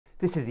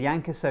This is the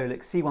Anker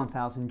Solix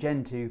C1000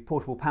 Gen 2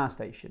 portable power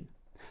station,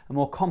 a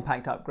more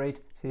compact upgrade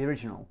to the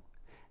original,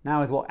 now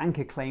with what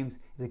Anker claims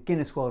is a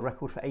Guinness World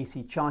Record for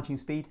AC charging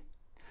speed,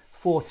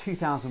 4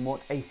 2000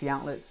 watt AC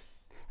outlets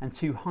and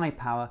 2 high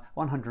power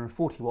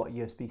 140 watt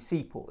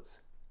USB-C ports.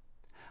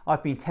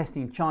 I've been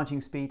testing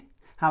charging speed,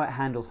 how it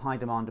handles high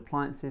demand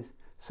appliances,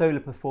 solar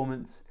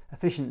performance,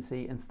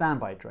 efficiency and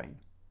standby drain.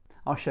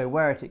 I'll show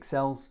where it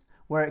excels,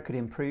 where it could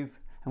improve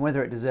and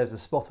whether it deserves a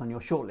spot on your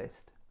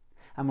shortlist.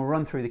 And we'll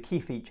run through the key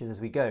features as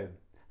we go.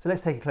 So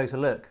let's take a closer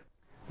look.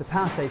 The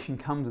power station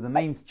comes with a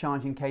mains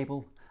charging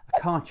cable,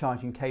 a car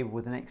charging cable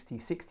with an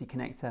XT60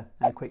 connector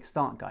and a quick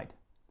start guide.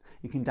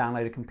 You can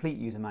download a complete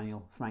user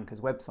manual from Anker's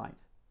website.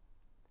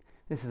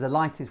 This is the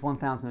lightest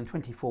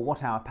 1024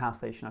 watt-hour power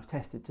station I've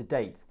tested to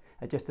date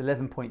at just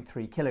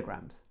 11.3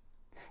 kilograms.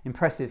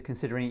 Impressive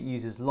considering it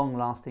uses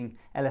long-lasting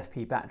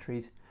LFP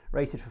batteries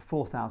rated for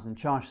 4,000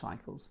 charge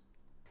cycles.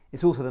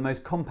 It's also the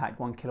most compact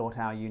 1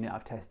 kilowatt-hour unit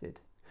I've tested,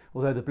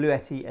 although the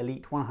Bluetti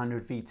Elite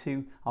 100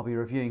 V2 I'll be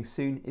reviewing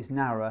soon is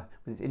narrower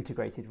with its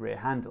integrated rear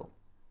handle.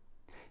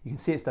 You can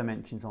see its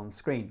dimensions on the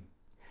screen.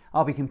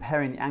 I'll be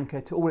comparing the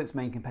Anker to all its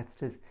main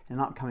competitors in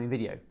an upcoming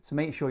video, so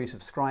make sure you're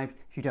subscribed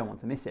if you don't want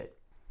to miss it.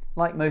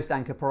 Like most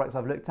Anker products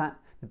I've looked at,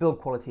 the build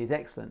quality is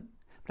excellent,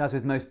 but as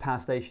with most power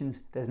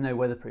stations, there's no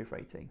weatherproof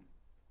rating.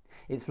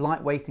 Its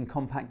lightweight and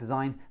compact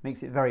design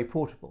makes it very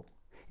portable.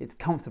 It's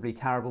comfortably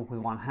carryable with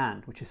one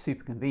hand, which is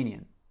super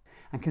convenient.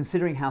 And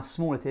considering how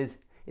small it is,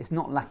 it's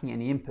not lacking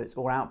any inputs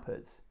or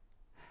outputs.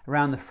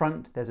 Around the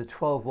front there's a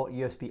 12 watt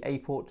USB-A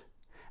port,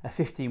 a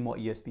 15 watt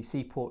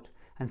USB-C port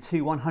and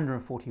 2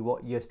 140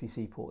 watt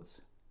USB-C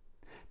ports.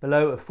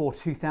 Below are 4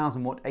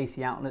 2000 watt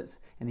AC outlets.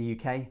 In the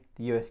UK,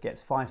 the US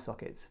gets 5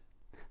 sockets.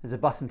 There's a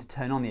button to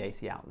turn on the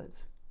AC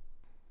outlets.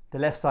 The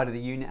left side of the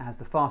unit has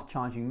the fast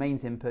charging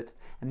mains input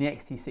and the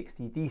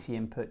XT60 DC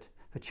input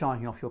for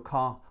charging off your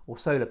car or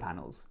solar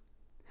panels.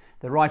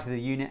 The right of the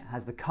unit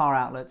has the car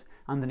outlet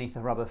underneath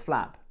a rubber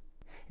flap.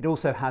 It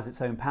also has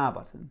its own power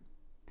button.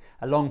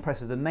 A long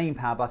press of the main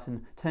power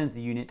button turns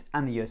the unit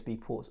and the USB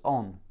ports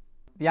on.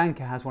 The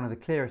Anker has one of the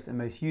clearest and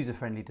most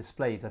user-friendly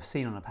displays I've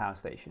seen on a power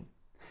station,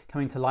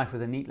 coming to life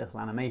with a neat little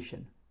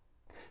animation.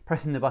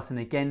 Pressing the button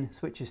again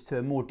switches to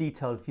a more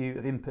detailed view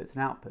of inputs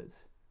and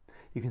outputs.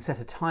 You can set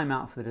a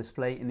timeout for the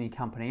display in the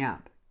accompanying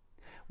app.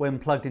 When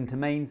plugged into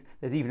mains,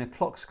 there's even a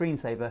clock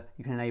screensaver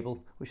you can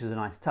enable, which is a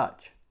nice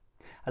touch.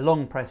 A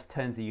long press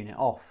turns the unit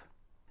off.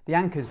 The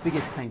Anker's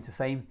biggest claim to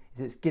fame is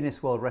its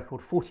Guinness World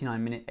Record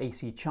 49-minute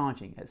AC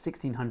charging at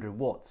 1600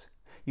 watts,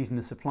 using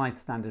the supplied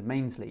standard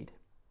mains lead.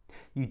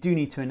 You do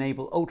need to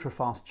enable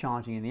ultra-fast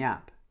charging in the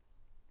app.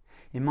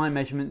 In my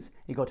measurements,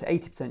 it got to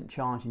 80%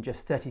 charge in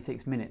just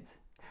 36 minutes,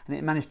 and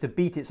it managed to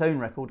beat its own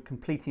record,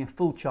 completing a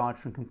full charge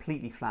from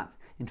completely flat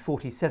in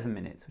 47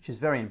 minutes, which is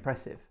very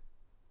impressive.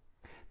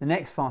 The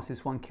next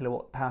fastest 1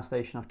 kilowatt power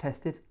station I've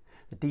tested,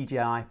 the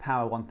DJI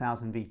Power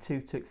 1000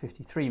 V2, took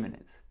 53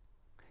 minutes.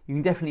 You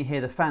can definitely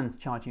hear the fans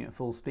charging at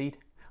full speed.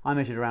 I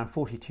measured around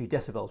 42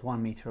 decibels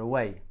 1 metre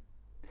away.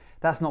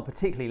 That's not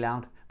particularly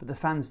loud, but the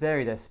fans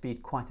vary their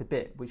speed quite a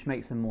bit, which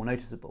makes them more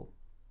noticeable.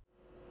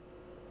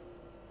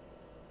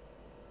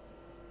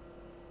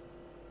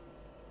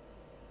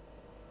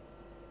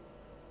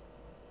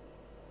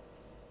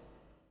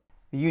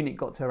 The unit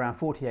got to around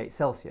 48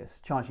 Celsius,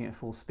 charging at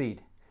full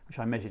speed, which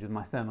I measured with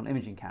my thermal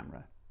imaging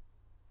camera.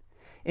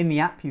 In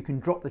the app you can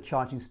drop the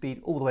charging speed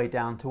all the way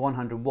down to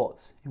 100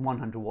 watts in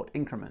 100 watt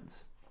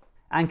increments.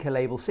 Anker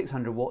labels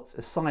 600 watts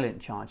as silent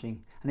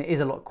charging, and it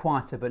is a lot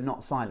quieter but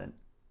not silent.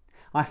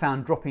 I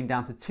found dropping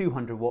down to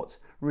 200 watts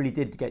really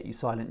did get you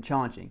silent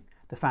charging.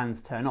 The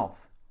fans turn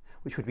off,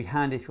 which would be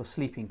handy if you're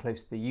sleeping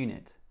close to the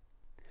unit.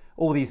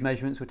 All these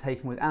measurements were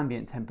taken with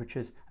ambient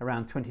temperatures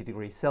around 20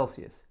 degrees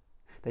Celsius.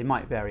 They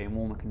might vary in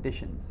warmer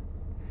conditions.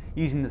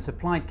 Using the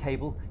supplied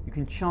cable, you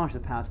can charge the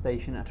power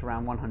station at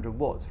around 100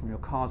 watts from your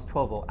car's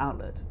 12 volt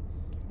outlet.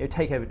 It would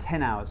take over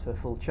 10 hours for a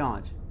full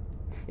charge.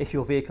 If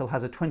your vehicle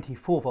has a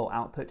 24 volt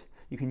output,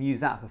 you can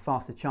use that for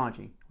faster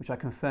charging, which I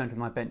confirmed with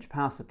my bench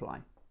power supply.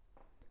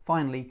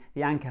 Finally,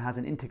 the Anker has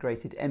an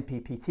integrated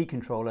MPPT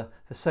controller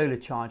for solar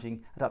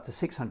charging at up to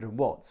 600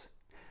 watts.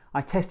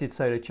 I tested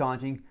solar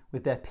charging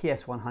with their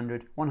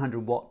PS100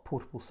 100 watt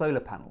portable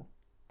solar panel.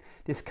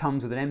 This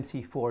comes with an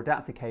MC4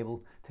 adapter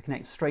cable to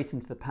connect straight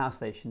into the power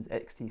station's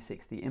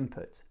XT60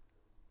 input.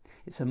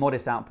 It's a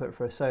modest output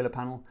for a solar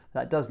panel, but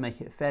that does make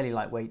it fairly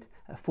lightweight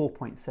at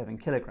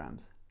 4.7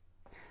 kilograms.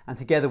 And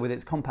together with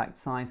its compact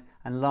size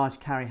and large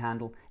carry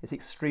handle, it's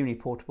extremely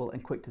portable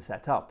and quick to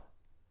set up.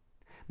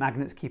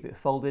 Magnets keep it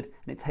folded,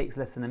 and it takes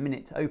less than a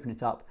minute to open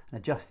it up and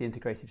adjust the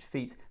integrated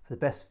feet for the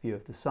best view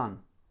of the sun.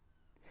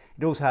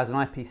 It also has an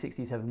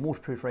IP67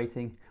 waterproof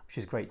rating, which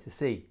is great to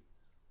see.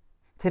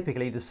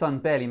 Typically, the sun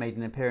barely made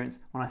an appearance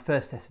when I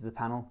first tested the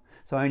panel,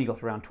 so I only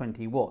got around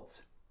 20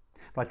 watts.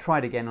 But I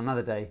tried again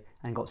another day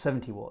and got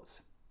 70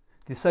 watts.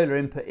 The solar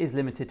input is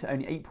limited to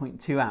only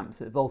 8.2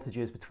 amps at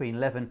voltages between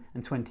 11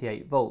 and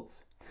 28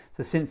 volts.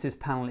 So since this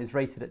panel is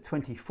rated at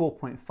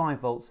 24.5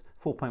 volts,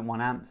 4.1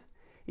 amps,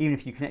 even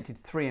if you connected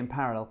 3 in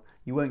parallel,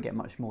 you won't get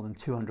much more than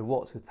 200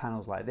 watts with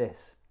panels like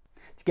this.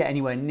 To get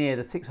anywhere near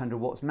the 600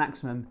 watts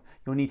maximum,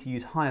 you'll need to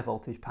use higher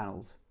voltage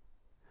panels.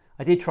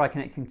 I did try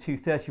connecting two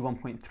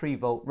 31.3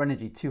 volt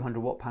Renogy 200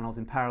 watt panels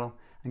in parallel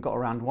and got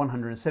around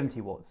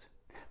 170 watts,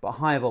 but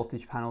higher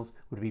voltage panels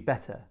would be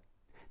better.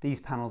 These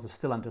panels are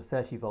still under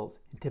 30 volts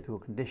in typical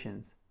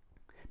conditions.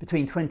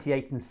 Between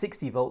 28 and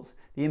 60 volts,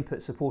 the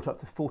inputs support up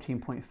to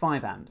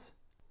 14.5 amps.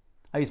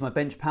 I use my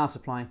bench power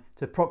supply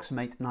to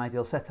approximate an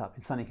ideal setup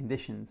in sunny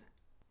conditions.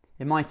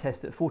 In my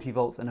test at 40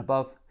 volts and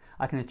above,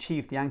 I can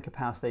achieve the Anker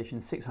power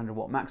station's 600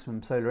 watt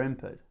maximum solar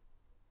input.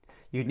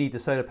 You'd need the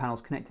solar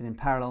panels connected in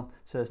parallel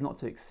so as not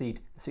to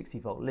exceed the 60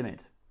 volt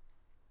limit.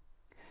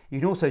 You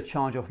can also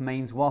charge off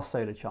mains while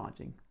solar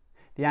charging.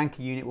 The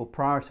Anker unit will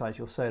prioritise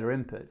your solar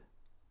input,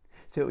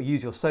 so it will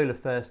use your solar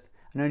first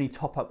and only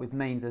top up with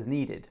mains as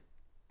needed.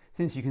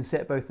 Since you can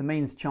set both the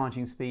mains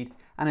charging speed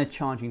and a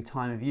charging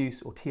time of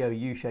use or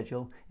TOU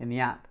schedule in the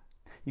app,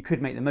 you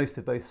could make the most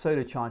of both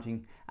solar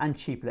charging and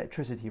cheap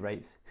electricity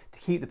rates to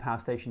keep the power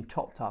station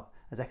topped up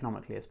as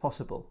economically as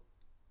possible.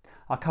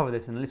 I'll cover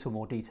this in a little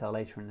more detail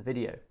later in the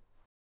video.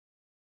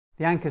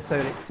 The Anker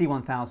Solix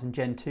C1000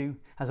 Gen 2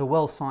 has a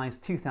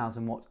well-sized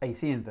 2000 watt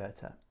AC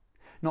inverter.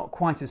 Not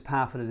quite as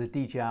powerful as a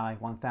DJI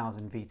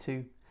 1000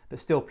 V2, but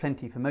still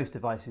plenty for most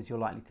devices you're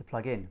likely to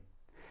plug in,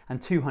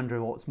 and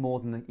 200 watts more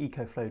than the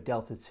EcoFlow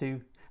Delta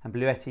 2 and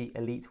Bluetti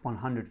Elite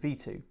 100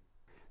 V2.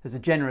 There's a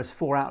generous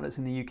 4 outlets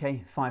in the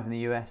UK, 5 in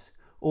the US,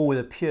 all with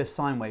a pure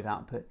sine wave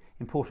output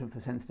important for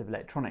sensitive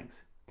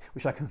electronics,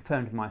 which I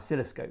confirmed with my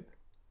oscilloscope.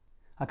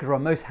 I could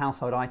run most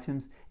household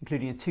items,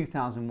 including a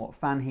 2000 watt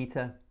fan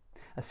heater,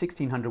 a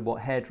 1600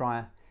 watt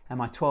hairdryer, and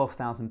my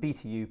 12,000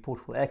 BTU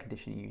portable air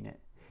conditioning unit,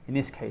 in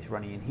this case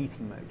running in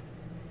heating mode.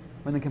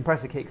 When the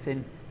compressor kicks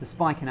in, the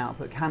spike in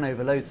output can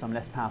overload some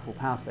less powerful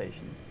power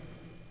stations.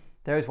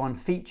 There is one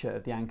feature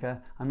of the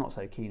Anker I'm not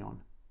so keen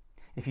on.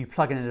 If you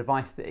plug in a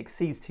device that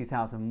exceeds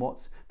 2000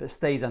 watts but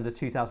stays under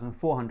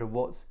 2400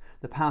 watts,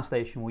 the power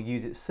station will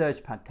use its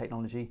surge pad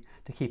technology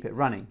to keep it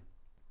running,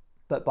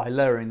 but by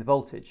lowering the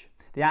voltage.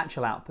 The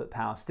actual output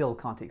power still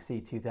can't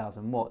exceed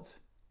 2000 watts.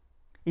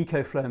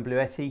 EcoFlow and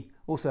Bluetti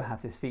also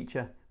have this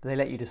feature, but they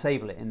let you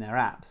disable it in their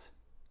apps.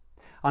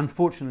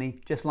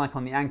 Unfortunately, just like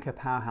on the Anker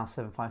Powerhouse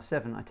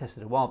 757 I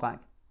tested a while back,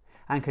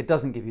 Anker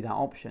doesn't give you that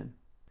option.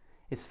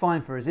 It's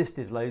fine for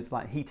resistive loads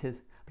like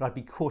heaters, but I'd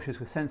be cautious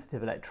with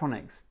sensitive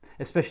electronics,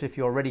 especially if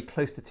you're already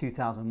close to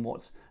 2000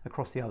 watts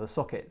across the other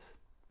sockets.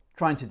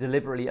 Trying to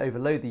deliberately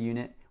overload the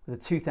unit with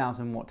a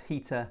 2000 watt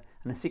heater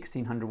and a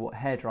 1600 watt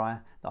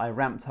hairdryer that I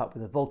ramped up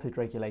with a voltage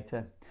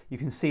regulator, you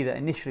can see that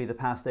initially the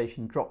power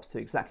station drops to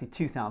exactly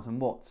 2000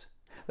 watts,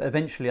 but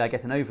eventually I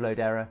get an overload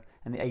error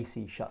and the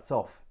AC shuts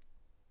off.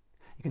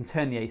 You can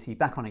turn the AC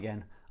back on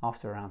again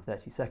after around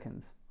 30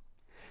 seconds.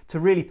 To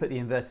really put the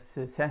inverter to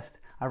the test,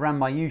 I ran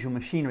my usual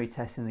machinery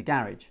test in the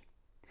garage.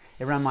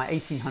 It ran my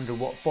 1800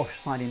 watt Bosch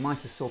sliding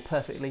miter saw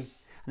perfectly,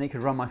 and it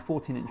could run my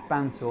 14-inch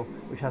bandsaw,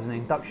 which has an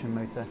induction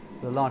motor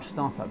with a large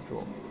startup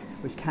drawer,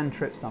 which can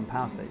trip some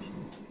power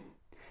stations.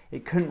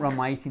 It couldn't run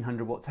my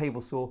 1800 watt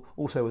table saw,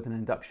 also with an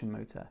induction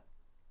motor.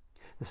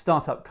 The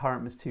startup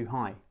current was too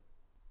high.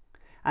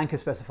 Anker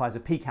specifies a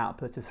peak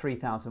output of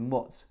 3000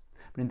 watts,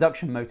 but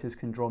induction motors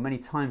can draw many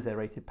times their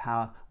rated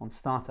power on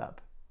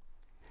startup.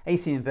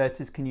 AC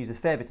inverters can use a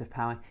fair bit of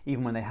power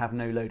even when they have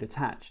no load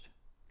attached.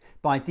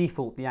 By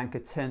default, the Anker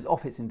turns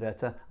off its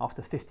inverter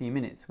after 15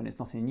 minutes when it's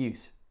not in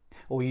use,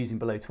 or using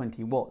below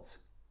 20 watts.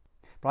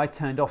 But I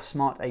turned off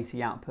Smart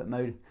AC Output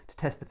mode to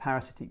test the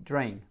parasitic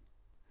drain.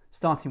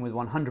 Starting with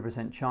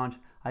 100% charge,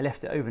 I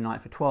left it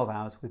overnight for 12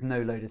 hours with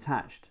no load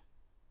attached.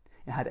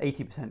 It had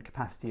 80%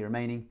 capacity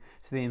remaining,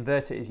 so the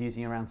inverter is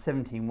using around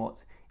 17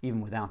 watts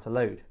even without a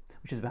load,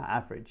 which is about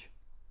average.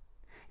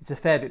 It's a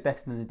fair bit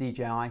better than the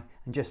DJI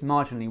and just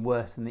marginally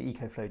worse than the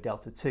EcoFlow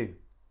Delta 2.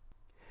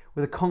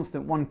 With a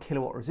constant 1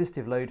 kilowatt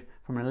resistive load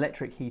from an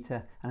electric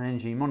heater and an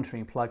energy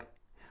monitoring plug,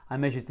 I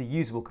measured the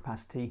usable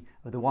capacity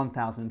of the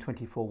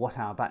 1024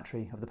 watt-hour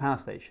battery of the power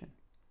station.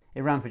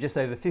 It ran for just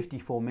over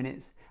 54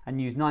 minutes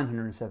and used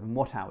 907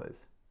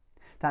 watt-hours.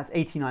 That's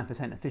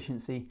 89%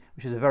 efficiency,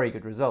 which is a very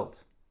good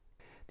result.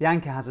 The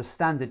Anker has a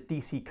standard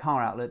DC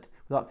car outlet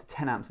with up to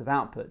 10 amps of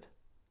output.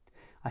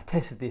 I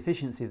tested the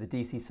efficiency of the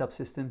DC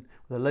subsystem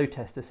with a load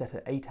tester set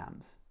at 8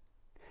 amps.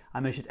 I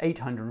measured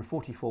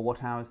 844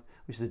 watt-hours,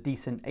 which is a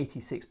decent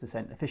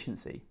 86%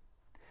 efficiency.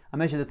 I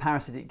measured the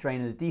parasitic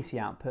drain of the DC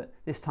output,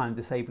 this time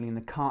disabling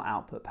the car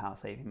output power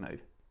saving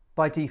mode.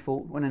 By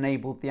default, when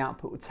enabled, the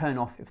output would turn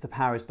off if the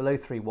power is below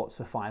 3 watts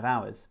for 5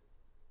 hours.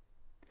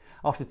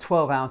 After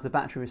 12 hours, the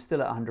battery was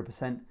still at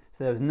 100%,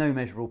 so there was no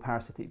measurable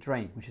parasitic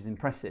drain, which is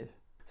impressive.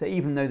 So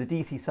even though the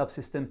DC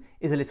subsystem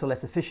is a little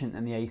less efficient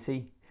than the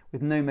AC,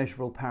 with no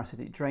measurable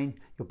parasitic drain,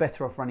 you're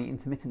better off running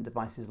intermittent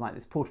devices like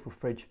this portable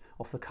fridge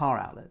off the car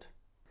outlet.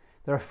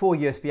 There are 4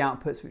 USB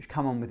outputs which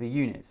come on with the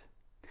unit.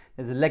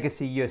 There's a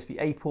legacy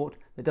USB-A port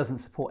that doesn't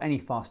support any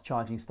fast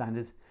charging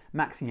standards,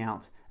 maxing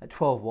out at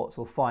 12 watts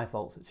or 5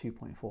 volts at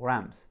 2.4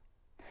 amps.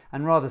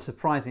 And rather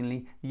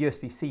surprisingly, the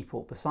USB-C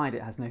port beside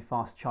it has no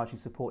fast charging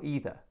support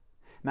either,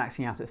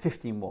 maxing out at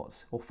 15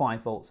 watts or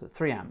 5 volts at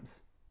 3 amps.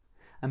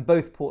 And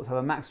both ports have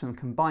a maximum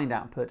combined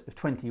output of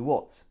 20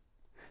 watts,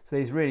 so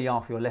these really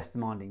are for your less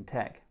demanding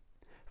tech.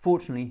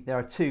 Fortunately, there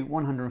are two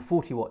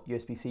 140 watt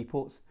USB-C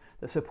ports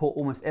that support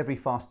almost every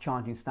fast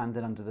charging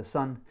standard under the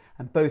sun,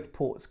 and both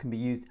ports can be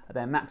used at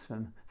their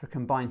maximum for a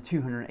combined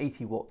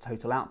 280 watt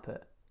total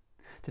output.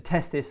 To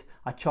test this,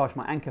 I charged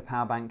my Anker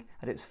power bank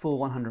at its full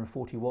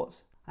 140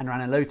 watts and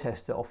ran a load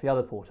tester off the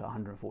other port at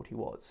 140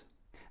 watts.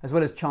 As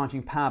well as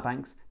charging power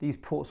banks, these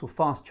ports will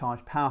fast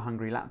charge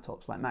power-hungry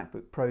laptops like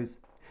MacBook Pros,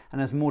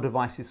 and as more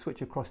devices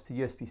switch across to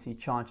USB-C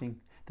charging,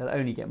 they'll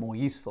only get more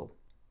useful.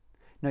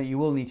 Note you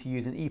will need to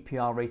use an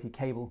EPR rated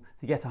cable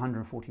to get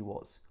 140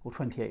 watts or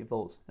 28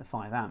 volts at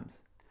 5 amps.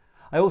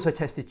 I also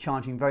tested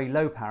charging very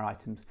low power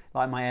items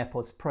like my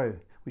AirPods Pro,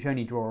 which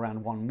only draw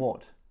around 1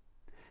 watt.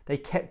 They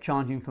kept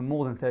charging for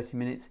more than 30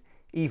 minutes,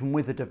 even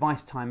with the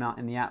device timeout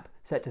in the app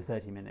set to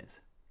 30 minutes.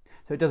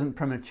 So it doesn't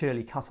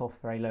prematurely cut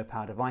off very low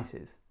power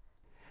devices.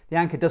 The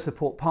Anker does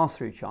support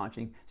pass-through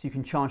charging, so you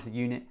can charge the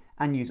unit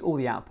and use all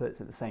the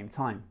outputs at the same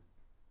time.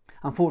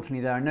 Unfortunately,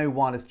 there are no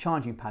wireless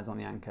charging pads on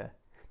the Anker.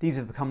 These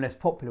have become less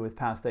popular with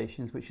power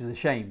stations, which is a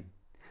shame.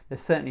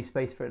 There's certainly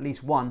space for at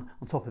least one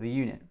on top of the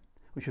unit,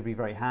 which would be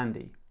very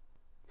handy.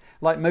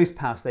 Like most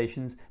power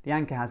stations, the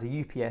Anker has a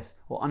UPS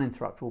or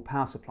uninterruptible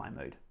power supply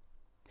mode.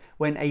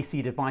 When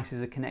AC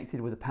devices are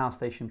connected with a power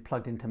station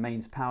plugged into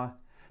mains power,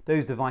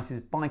 those devices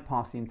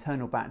bypass the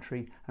internal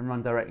battery and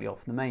run directly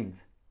off the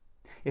mains.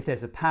 If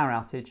there's a power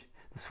outage,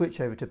 the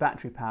switch over to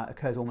battery power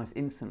occurs almost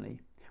instantly,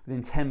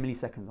 within 10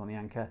 milliseconds on the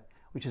Anker,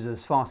 which is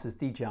as fast as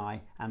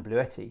DJI and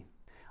Bluetti.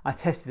 I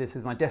tested this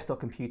with my desktop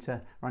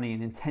computer running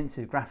an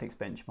intensive graphics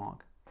benchmark,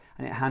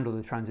 and it handled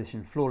the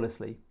transition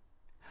flawlessly.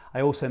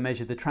 I also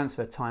measured the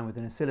transfer time with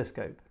an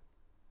oscilloscope.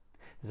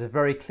 There's a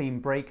very clean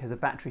break as a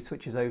battery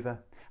switches over,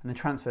 and the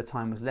transfer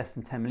time was less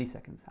than 10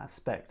 milliseconds as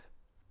spec'd.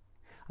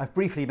 I've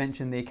briefly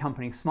mentioned the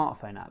accompanying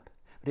smartphone app,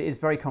 but it is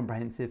very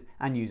comprehensive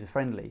and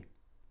user-friendly.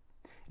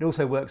 It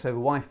also works over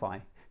Wi-Fi,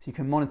 so you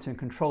can monitor and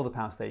control the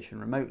power station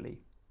remotely.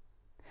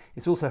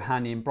 It's also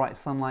handy in bright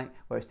sunlight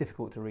where it's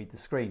difficult to read the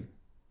screen.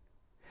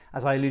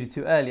 As I alluded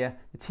to earlier,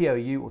 the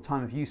TOU or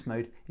time of use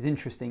mode is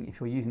interesting if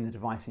you're using the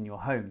device in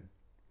your home.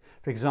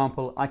 For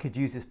example, I could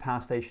use this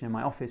power station in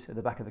my office at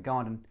the back of the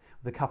garden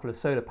with a couple of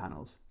solar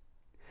panels.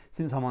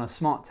 Since I'm on a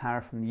smart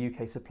tariff from the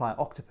UK supplier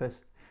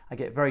Octopus, I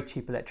get very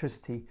cheap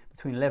electricity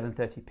between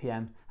 11:30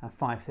 PM and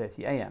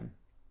 5:30 AM.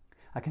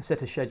 I can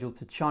set a schedule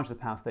to charge the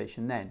power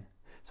station then,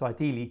 so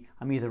ideally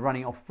I'm either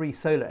running off free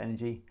solar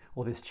energy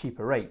or this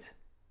cheaper rate.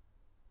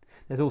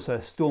 There's also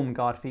a storm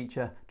guard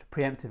feature to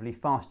preemptively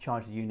fast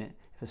charge the unit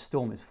if a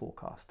storm is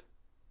forecast.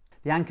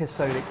 The Anker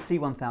Solix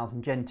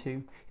C1000 Gen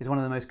 2 is one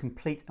of the most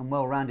complete and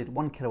well-rounded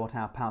 1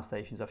 kWh power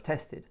stations I've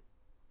tested.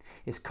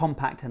 It's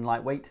compact and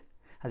lightweight,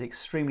 has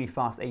extremely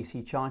fast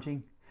AC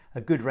charging,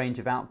 a good range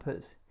of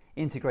outputs,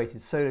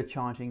 integrated solar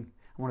charging,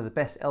 and one of the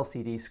best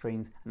LCD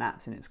screens and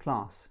apps in its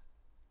class.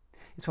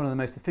 It's one of the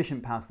most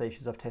efficient power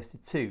stations I've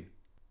tested too.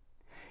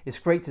 It's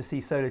great to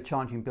see solar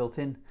charging built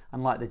in,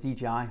 unlike the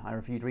DJI I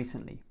reviewed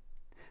recently.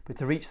 But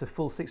to reach the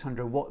full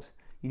 600 watts,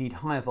 you need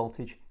higher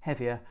voltage,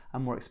 heavier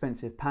and more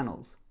expensive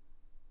panels.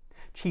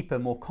 Cheaper,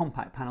 more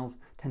compact panels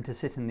tend to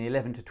sit in the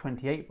 11 to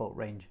 28 volt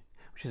range,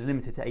 which is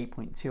limited to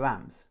 8.2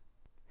 amps.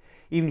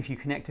 Even if you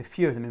connect a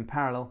few of them in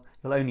parallel,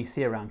 you'll only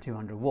see around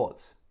 200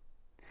 watts.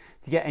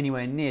 To get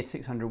anywhere near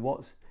 600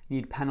 watts, you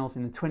need panels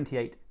in the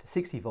 28 to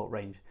 60 volt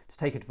range to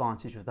take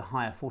advantage of the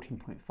higher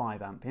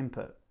 14.5 amp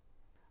input.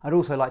 I'd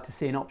also like to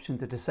see an option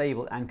to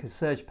disable Anker's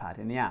surge pad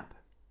in the app.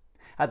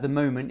 At the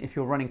moment, if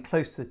you're running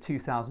close to the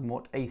 2000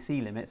 watt AC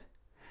limit,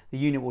 the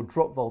unit will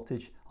drop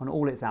voltage on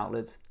all its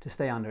outlets to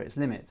stay under its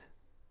limit,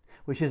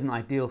 which isn't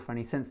ideal for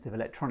any sensitive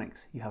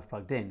electronics you have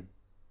plugged in.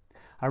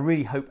 I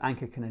really hope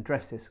Anker can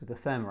address this with a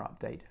firmware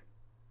update.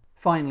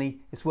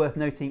 Finally, it's worth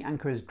noting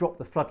Anker has dropped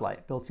the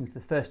floodlight built into the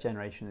first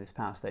generation of this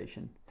power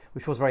station,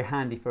 which was very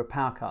handy for a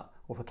power cut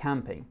or for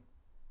camping.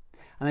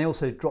 And they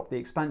also dropped the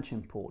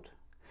expansion port,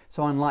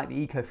 so unlike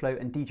the EcoFlow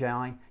and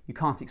DJI, you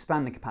can't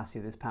expand the capacity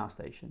of this power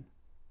station.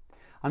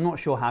 I'm not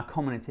sure how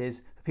common it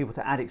is for people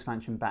to add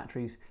expansion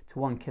batteries to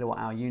 1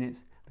 kWh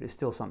units, but it's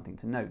still something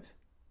to note.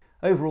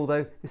 Overall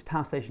though, this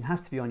power station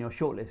has to be on your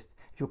shortlist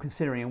if you're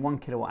considering a 1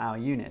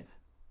 kWh unit.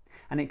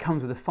 And it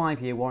comes with a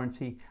 5-year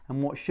warranty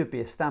and what should be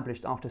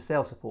established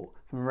after-sale support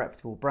from a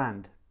reputable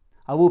brand.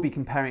 I will be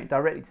comparing it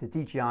directly to the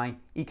DJI,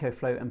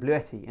 EcoFlow and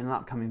Bluetti in an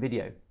upcoming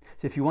video,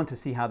 so if you want to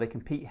see how they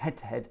compete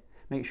head-to-head,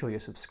 make sure you're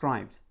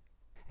subscribed.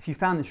 If you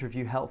found this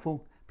review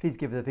helpful, please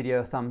give the video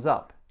a thumbs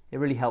up. It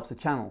really helps the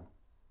channel.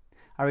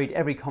 I read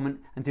every comment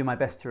and do my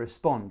best to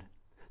respond,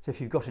 so if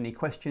you've got any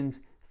questions,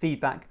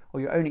 feedback or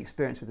your own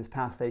experience with this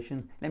power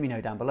station, let me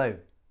know down below.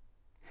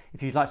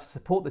 If you'd like to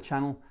support the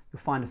channel, you'll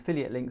find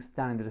affiliate links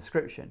down in the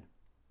description.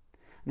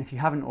 And if you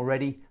haven't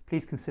already,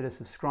 please consider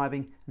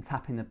subscribing and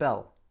tapping the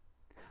bell.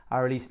 I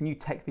release new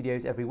tech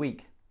videos every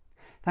week.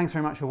 Thanks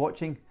very much for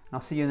watching, and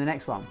I'll see you in the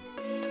next one.